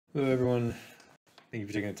Hello, everyone. Thank you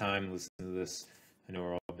for taking the time to listen to this. I know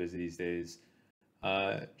we're all busy these days.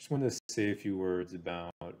 Just wanted to say a few words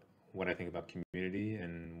about what I think about community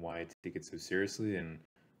and why I take it so seriously and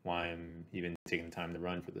why I'm even taking the time to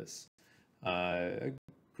run for this. I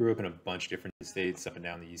grew up in a bunch of different states up and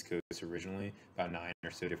down the East Coast originally, about nine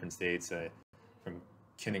or so different states. From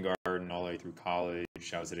kindergarten all the way through college,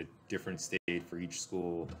 I was at a different state for each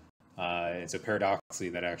school. And so paradoxically,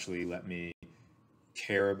 that actually let me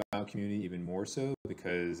care about community even more so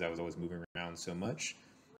because I was always moving around so much.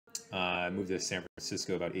 I moved to San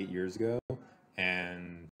Francisco about 8 years ago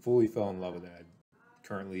and fully fell in love with it. I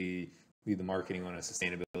currently lead the marketing on a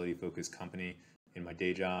sustainability focused company in my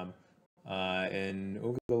day job. And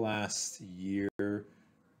over the last year,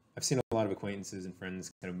 I've seen a lot of acquaintances and friends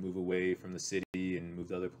kind of move away from the city and move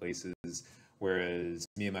to other places. Whereas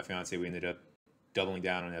me and my fiance, we ended up doubling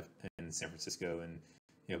down on it in San Francisco and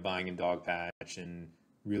buying in Dogpatch and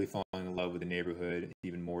really falling in love with the neighborhood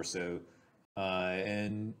even more so.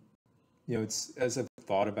 And it's as I've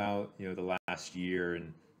thought about the last year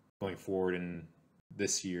and going forward in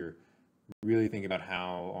this year, really think about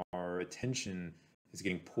how our attention is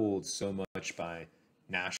getting pulled so much by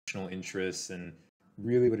national interests and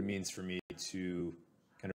really what it means for me to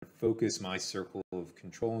kind of focus my circle of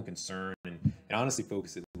control and concern and honestly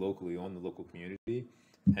focus it locally on the local community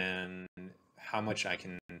and how much I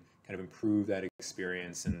can kind of improve that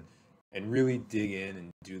experience and really dig in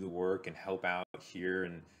and do the work and help out here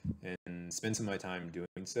and spend some of my time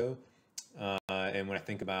doing so. And when I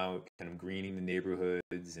think about kind of greening the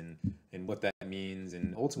neighborhoods and what that means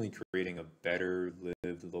and ultimately creating a better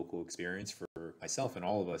lived local experience for myself and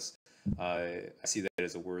all of us, I see that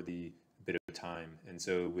as a worthy bit of time. And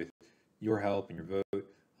so with your help and your vote,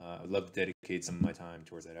 I'd love to dedicate some of my time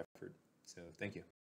towards that effort. So thank you.